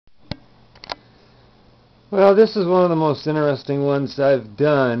Well, this is one of the most interesting ones I've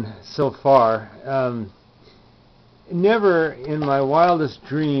done so far. Never in my wildest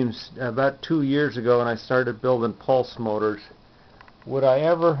dreams, about 2 years ago when I started building pulse motors, would I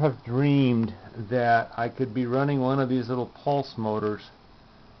ever have dreamed that I could be running one of these little pulse motors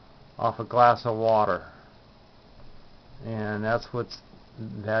off a glass of water. And that's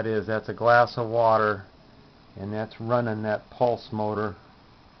that's a glass of water, and that's running that pulse motor.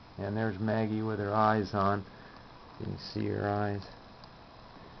 And there's Maggie with her eyes on. You can see her eyes.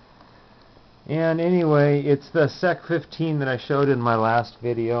 And anyway, it's the SEC 15 that I showed in my last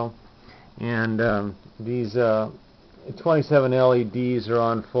video. And these 27 LEDs are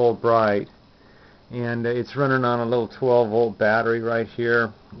on full bright. And it's running on a little 12-volt battery right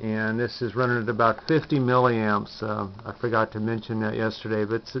here. And this is running at about 50 milliamps. I forgot to mention that yesterday,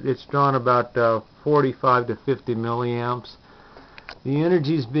 but it's drawn about 45 to 50 milliamps. The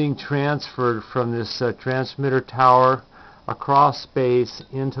energy is being transferred from this transmitter tower across space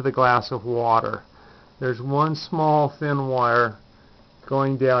into the glass of water. There's one small thin wire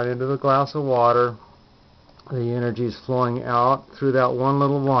going down into the glass of water. The energy is flowing out through that one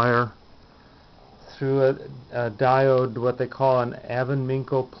little wire, through a diode, what they call an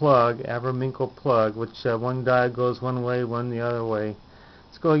Averminkel plug, which one diode goes one way, one the other way.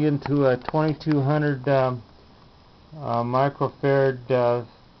 It's going into a 2200 microfarad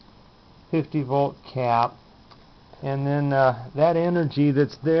 50 volt cap, and then that energy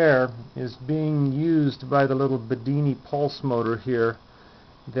that's there is being used by the little Bedini pulse motor here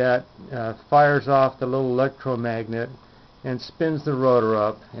that fires off the little electromagnet and spins the rotor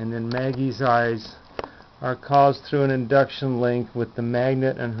up, and then Maggie's eyes are caused through an induction link with the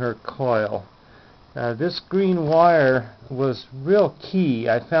magnet and her coil. This green wire was real key.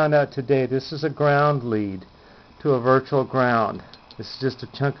 I found out today this is a ground lead to a virtual ground. This is just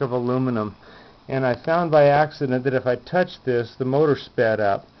a chunk of aluminum, and I found by accident that if I touched this, the motor sped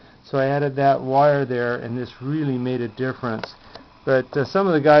up. So I added that wire there, and this really made a difference. But some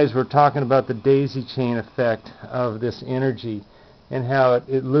of the guys were talking about the daisy chain effect of this energy and how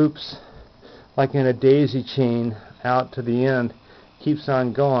it loops like in a daisy chain out to the end, keeps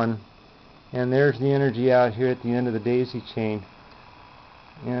on going, and there's the energy out here at the end of the daisy chain.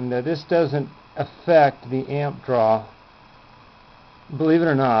 And this doesn't affect the amp draw, believe it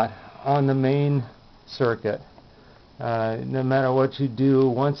or not, on the main circuit. No matter what you do,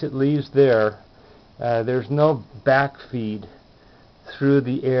 once it leaves there, there's no backfeed through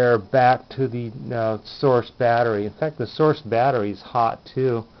the air back to the source battery. In fact, the source battery is hot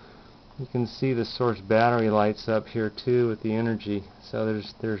too. You can see the source battery lights up here too with the energy. So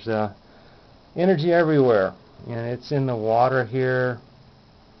there's energy everywhere, and it's in the water here,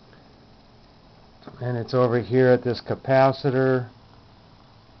 and it's over here at this capacitor.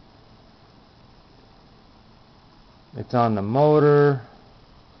 It's on the motor.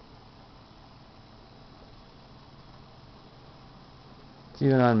 It's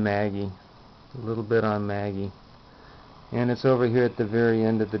even on Maggie, a little bit on Maggie. And it's over here at the very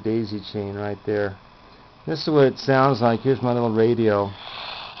end of the daisy chain right there. This is what it sounds like. Here's my little radio.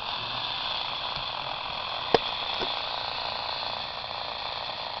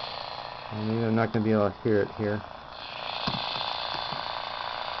 And I'm not going to be able to hear it here.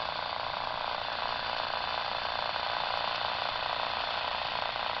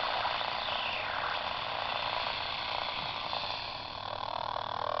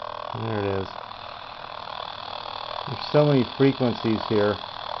 There it is. There's so many frequencies here.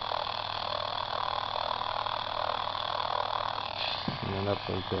 And up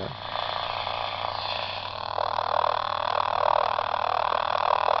like that.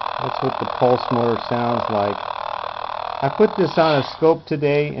 That's what the pulse motor sounds like. I put this on a scope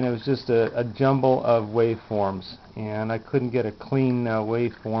today, and it was just a jumble of waveforms, and I couldn't get a clean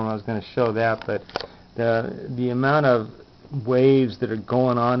waveform. I was going to show that, but the amount of waves that are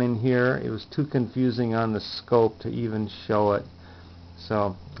going on in here, it was too confusing on the scope to even show it,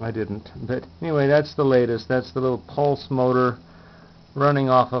 so I didn't. But anyway, that's the latest. That's the little pulse motor running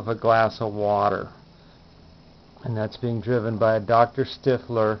off of a glass of water, and that's being driven by a Dr.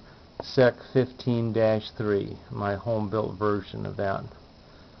 Stiffler SEC 15-3, my home built version of that.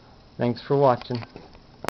 Thanks for watching.